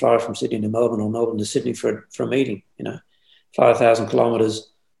planes and fly from Sydney to Melbourne or Melbourne to Sydney for a meeting, fly 1,000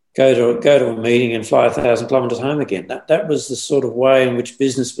 kilometres, go to a meeting and fly 1,000 kilometres home again. That was the sort of way in which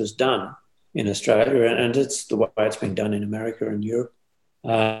business was done in Australia, and it's the way it's been done in America and Europe.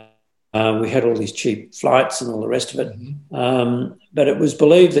 We had all these cheap flights and all the rest of it. But it was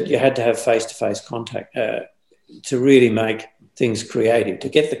believed that you had to have face-to-face contact to really make things creative, to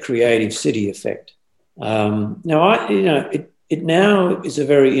get the creative city effect. Now, it now is a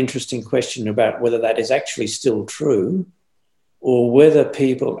very interesting question about whether that is actually still true or whether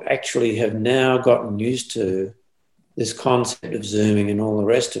people actually have now gotten used to this concept of Zooming and all the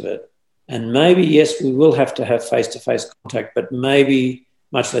rest of it. And maybe, yes, we will have to have face-to-face contact, but maybe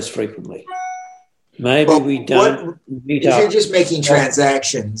much less frequently. Maybe we don't meet up. If you're just making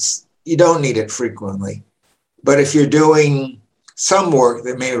transactions, you don't need it frequently. But if you're doing some work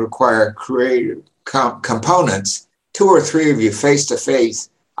that may require creative components, 2 or 3 of you face-to-face,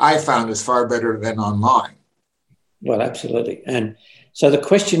 I found is far better than online. Well, absolutely. And so the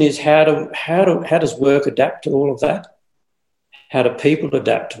question is, how does work adapt to all of that? How do people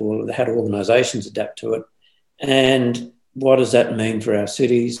adapt to all of that? How do organisations adapt to it? And what does that mean for our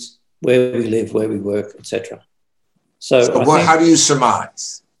cities, where we live, where we work, etc.? So how do you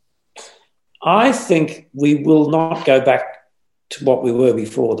surmise? I think we will not go back to what we were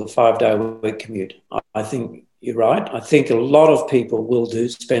before, the 5-day-a-week commute. I think you're right. I think a lot of people will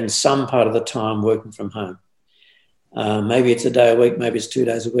spend some part of the time working from home. Maybe it's a day a week, maybe it's 2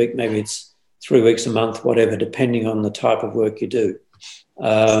 days a week, maybe it's 3 weeks a month, whatever, depending on the type of work you do.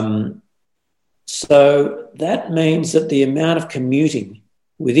 So that means that the amount of commuting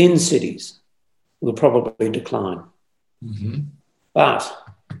within cities will probably decline. Mm-hmm. But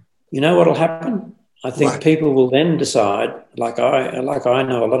you know what will happen? I think people will then decide, like I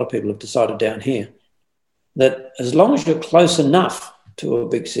know a lot of people have decided down here, that as long as you're close enough to a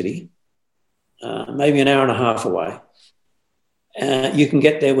big city, maybe an hour and a half away, you can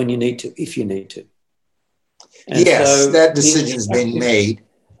get there when you need to, if you need to. And yes, so that decision's been made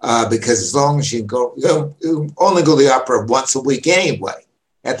because as long as you only go to the opera once a week anyway,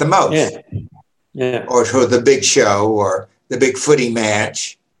 at the most. Yeah. Or for the big show or the big footy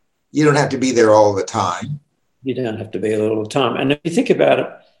match. You don't have to be there all the time. You don't have to be there all the time. And if you think about it,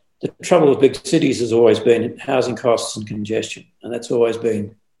 the trouble with big cities has always been housing costs and congestion. And it's always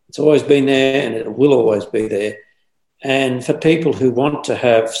been there, and it will always be there. And for people who want to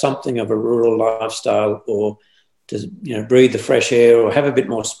have something of a rural lifestyle, or to breathe the fresh air, or have a bit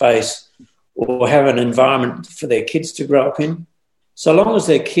more space, or have an environment for their kids to grow up in, so long as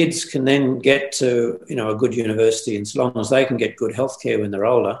their kids can then get to a good university, and so long as they can get good healthcare when they're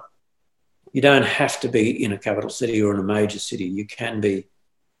older, you don't have to be in a capital city or in a major city. You can be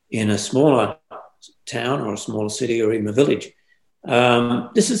in a smaller town or a smaller city or even a village.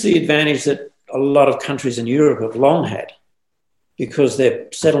 This is the advantage that a lot of countries in Europe have long had, because their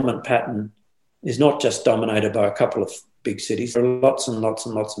settlement pattern is not just dominated by a couple of big cities. There are lots and lots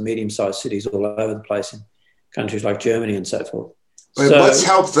and lots of medium-sized cities all over the place in countries like Germany and so forth. But what's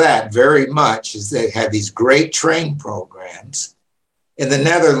helped that very much is they have these great train programs. In the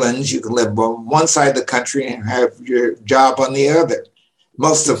Netherlands, you can live on one side of the country and have your job on the other.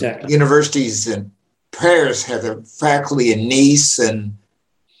 Most of universities in Paris have their faculty in Nice and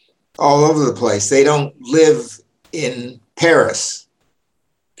all over the place. They don't live in Paris.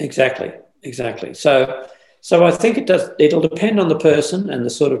 Exactly. So I think it'll depend on the person and the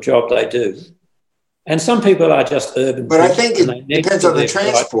sort of job they do. And some people are just urban. But I think it depends on the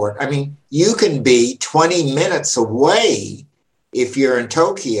transport. I mean, you can be 20 minutes away if you're in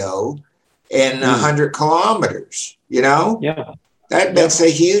Tokyo and 100 kilometers, Yeah. That makes a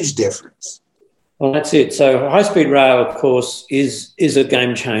huge difference. Well, that's it. So high-speed rail, of course, is a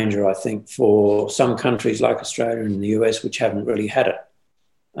game changer, I think, for some countries like Australia and the US, which haven't really had it.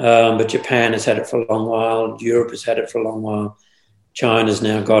 But Japan has had it for a long while. Europe has had it for a long while. China's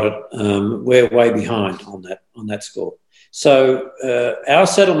now got it. We're way behind on that score. So our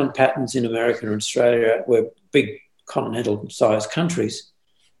settlement patterns in America and Australia, we're big continental-sized countries.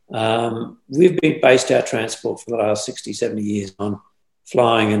 We've been based our transport for the last 60, 70 years on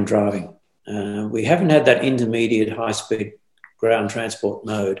flying and driving. We haven't had that intermediate high-speed ground transport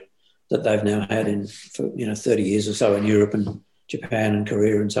mode that they've now had for 30 years or so in Europe and Japan and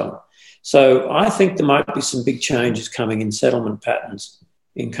Korea and so on. So I think there might be some big changes coming in settlement patterns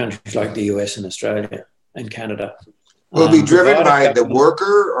in countries like the US and Australia and Canada. Will it be driven by the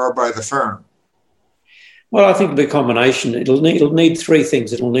worker or by the firm? Well, I think it'll be a combination. It'll need three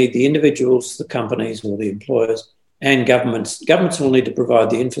things. It'll need the individuals, the companies or the employers, and governments. Governments will need to provide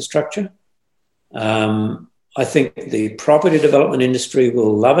the infrastructure. I think the property development industry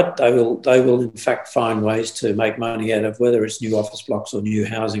will love it. They will in fact find ways to make money out of whether it's new office blocks or new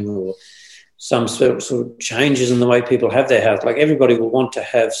housing or some sort of changes in the way people have their house. Like everybody will want to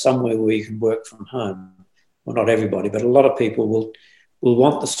have somewhere where you can work from home. Well, not everybody, but a lot of people will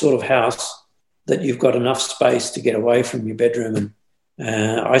want the sort of house that you've got enough space to get away from your bedroom.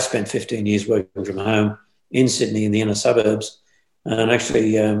 And I spent 15 years working from home in Sydney in the inner suburbs, and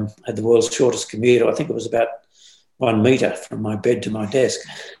actually had the world's shortest commute. I think it was about 1 metre from my bed to my desk.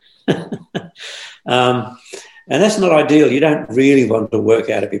 And that's not ideal. You don't really want to work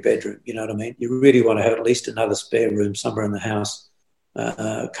out of your bedroom, you know what I mean? You really want to have at least another spare room somewhere in the house,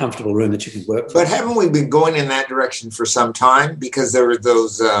 a comfortable room that you can work from. But haven't we been going in that direction for some time? Because there were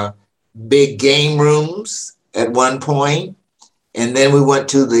those big game rooms at one point, and then we went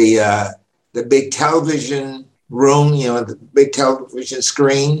to the big television room, the big television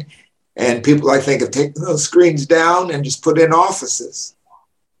screen, and people, I think, have taken those screens down and just put in offices.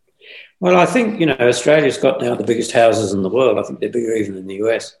 Well, I think, Australia's got now the biggest houses in the world. I think they're bigger even in the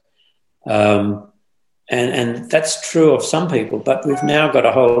US. And that's true of some people, but we've now got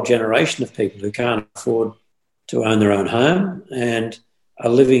a whole generation of people who can't afford to own their own home and are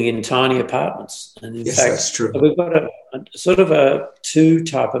living in tiny apartments. And in yes, fact, that's true. We've got a sort of a two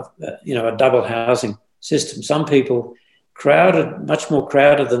type of, a double housing system. Some people much more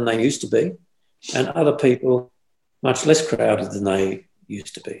crowded than they used to be, and other people much less crowded than they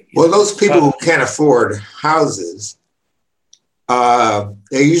used to be. Well, those people who can't afford houses, they're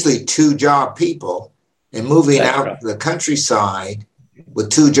usually two-job people, and moving out to the countryside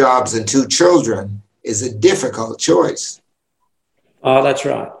with 2 jobs and 2 children is a difficult choice. Oh, that's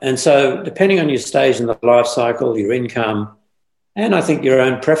right. And so depending on your stage in the life cycle, your income, and I think your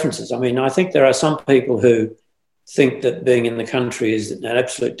own preferences. I mean, I think there are some people who think that being in the country is an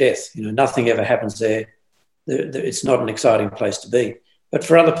absolute death. You know, nothing ever happens there. It's not an exciting place to be. But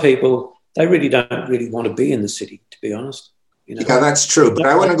for other people, they really don't really want to be in the city, to be honest. You know? Yeah, that's true. But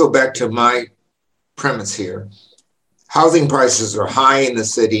I want to go back to my premise here. Housing prices are high in the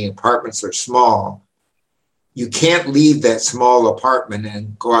city, apartments are small. You can't leave that small apartment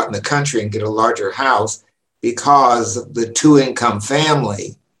and go out in the country and get a larger house because the two-income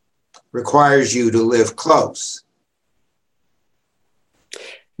family requires you to live close.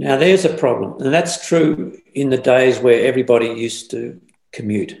 Now, there's a problem, and that's true in the days where everybody used to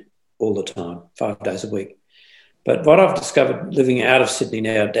commute all the time, 5 days a week. But what I've discovered living out of Sydney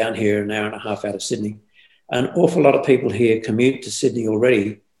now, down here an hour and a half out of Sydney, an awful lot of people here commute to Sydney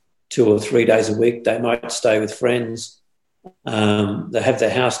already 2 or 3 days a week. They might stay with friends. They have their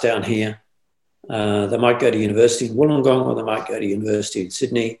house down here. They might go to university in Wollongong, or they might go to university in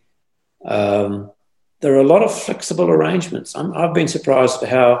Sydney. There are a lot of flexible arrangements. I've been surprised at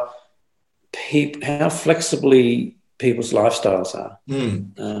how flexibly people's lifestyles are.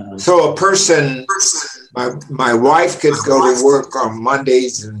 So a person, my wife could go to work on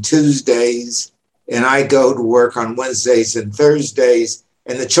Mondays and Tuesdays, and I go to work on Wednesdays and Thursdays,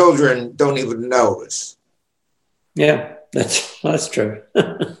 and the children don't even notice. Yeah, that's true.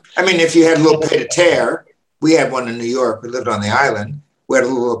 I mean, if you had a little pied-a-terre, we had one in New York. We lived on the island. We had a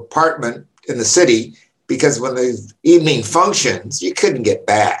little apartment in the city because when the evening functions, you couldn't get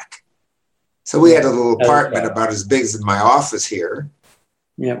back. So we had a little apartment about as big as my office here.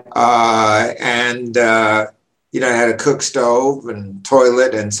 Yeah. It had a cook stove and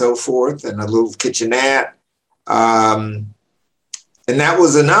toilet and so forth and a little kitchenette. And that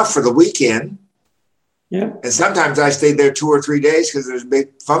was enough for the weekend. Yeah. And sometimes I stayed there 2 or 3 days because there's a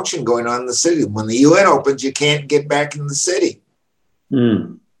big function going on in the city. When the UN opens, you can't get back in the city.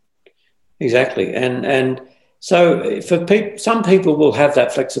 Exactly. And so for some people will have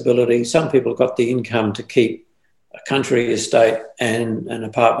that flexibility. Some people got the income to keep a country estate and an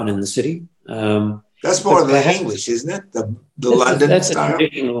apartment in the city. That's more the English, isn't it? The London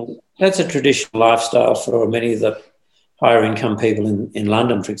style? That's a traditional lifestyle for many of the higher income people in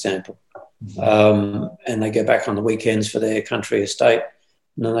London, for example. And they go back on the weekends for their country estate,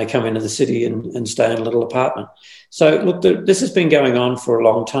 and then they come into the city and stay in a little apartment. So, look, this has been going on for a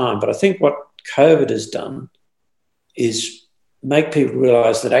long time, but I think what COVID has done is make people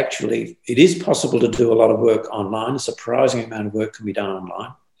realise that actually it is possible to do a lot of work online. A surprising amount of work can be done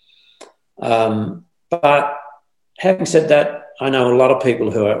online. But having said that, I know a lot of people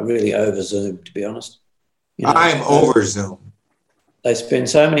who are really over Zoom, to be honest. You know, I'm over Zoom. They spend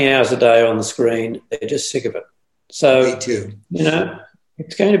so many hours a day on the screen, they're just sick of it. So, me too. You know,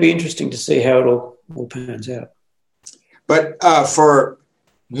 it's going to be interesting to see how it all pans out. But for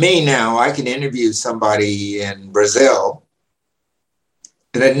me now, I can interview somebody in Brazil,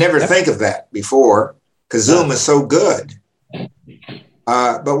 and I'd never think of that before because Zoom is so good.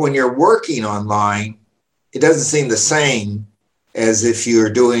 But when you're working online, it doesn't seem the same as if you're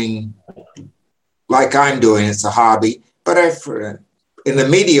doing like I'm doing. It's a hobby. But in the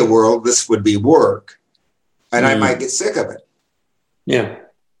media world, this would be work, and I might get sick of it. Yeah,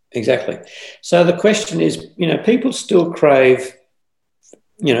 exactly. So the question is, people still crave,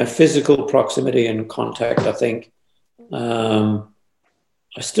 physical proximity and contact, I think. I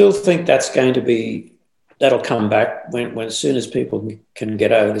still think that'll come back when as soon as people can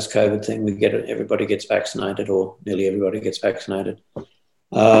get over this COVID thing, everybody gets vaccinated, or nearly everybody gets vaccinated.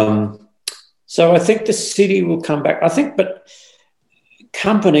 So I think the city will come back. I think, but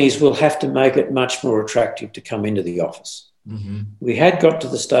companies will have to make it much more attractive to come into the office. Mm-hmm. We had got to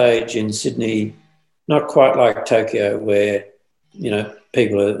the stage in Sydney, not quite like Tokyo, where,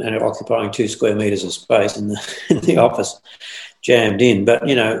 people are occupying 2 square metres of space in the office, jammed in. But,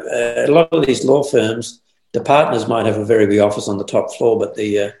 a lot of these law firms, the partners might have a very big office on the top floor, but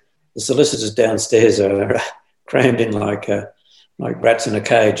the solicitors downstairs are crammed in like rats in a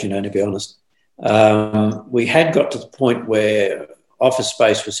cage, to be honest. We had got to the point where office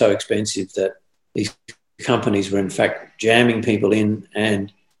space was so expensive that these companies were in fact jamming people in,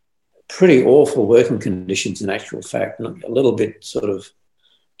 and pretty awful working conditions in actual fact, a little bit sort of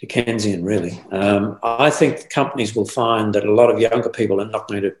Dickensian really. I think companies will find that a lot of younger people are not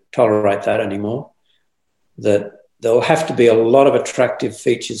going to tolerate that anymore, that there'll have to be a lot of attractive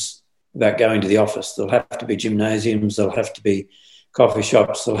features about going to the office. There'll have to be gymnasiums, there'll have to be coffee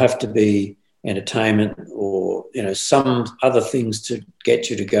shops, there'll have to be entertainment or, some other things to get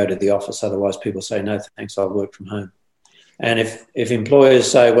you to go to the office. Otherwise people say, no, thanks, I'll work from home. And if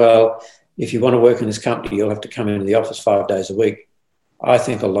employers say, well, if you want to work in this company, you'll have to come into the office 5 days a week, I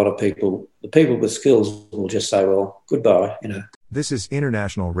think a lot of people, the people with skills, will just say, well, goodbye, This is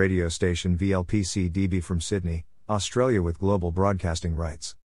international radio station VLPC DB from Sydney, Australia with global broadcasting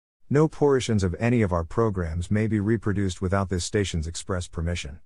rights. No portions of any of our programs may be reproduced without this station's express permission.